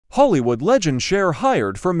Hollywood legend Cher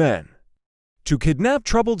hired for men to kidnap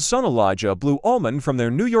troubled son Elijah Blue Allman from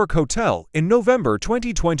their New York hotel in November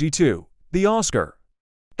 2022. The Oscar,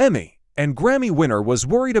 Emmy, and Grammy winner was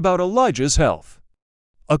worried about Elijah's health.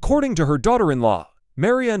 According to her daughter-in-law,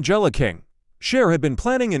 Marieangela King, Cher had been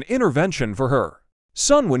planning an intervention for her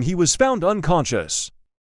son when he was found unconscious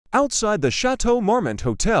outside the Chateau Marmont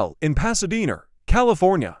Hotel in Pasadena,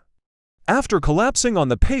 California. After collapsing on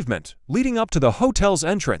the pavement leading up to the hotel's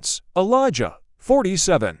entrance, Elijah,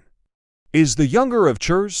 47, is the younger of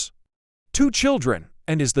Cher's two children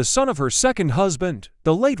and is the son of her second husband,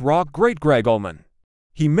 the late rock great Greg Allman.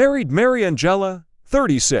 He married Marieangela,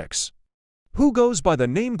 36, who goes by the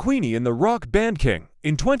name Queenie in the rock band King.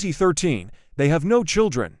 In 2013, they have no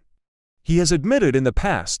children. He has admitted in the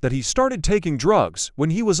past that he started taking drugs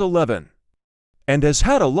when he was 11 and has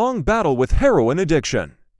had a long battle with heroin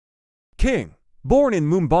addiction. King, born in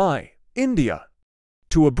Mumbai, India,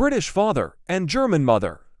 to a British father and German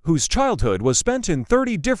mother, whose childhood was spent in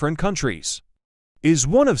 30 different countries, is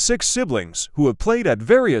one of 6 siblings who have played at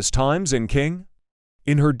various times in King.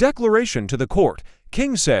 In her declaration to the court,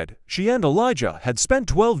 King said she and Elijah had spent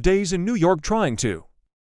 12 days in New York trying to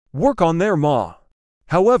work on their ma.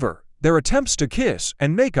 However, their attempts to kiss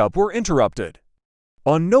and make up were interrupted.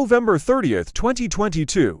 On November 30,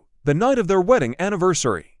 2022, the night of their wedding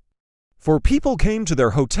anniversary, 4 people came to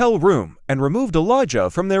their hotel room and removed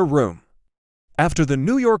Elijah from their room. After the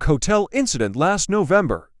New York hotel incident last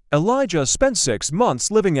November, Elijah spent 6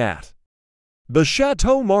 months living at the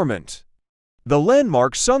Chateau Marmont, the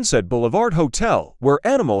landmark Sunset Boulevard Hotel where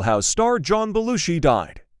Animal House star John Belushi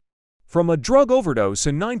died from a drug overdose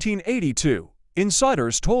in 1982,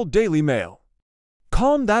 insiders told Daily Mail.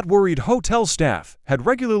 That worried hotel staff had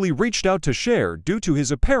regularly reached out to Cher due to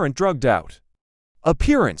his apparent drugged-out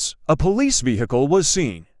appearance. A police vehicle was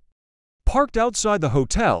seen parked outside the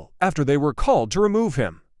hotel after they were called to remove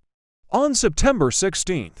him. On September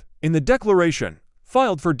 16, in the declaration,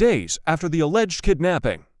 filed for days after the alleged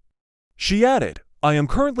kidnapping, she added, "I am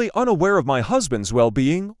currently unaware of my husband's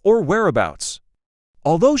well-being or whereabouts,"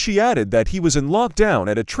 although she added that he was in lockdown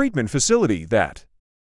at a treatment facility that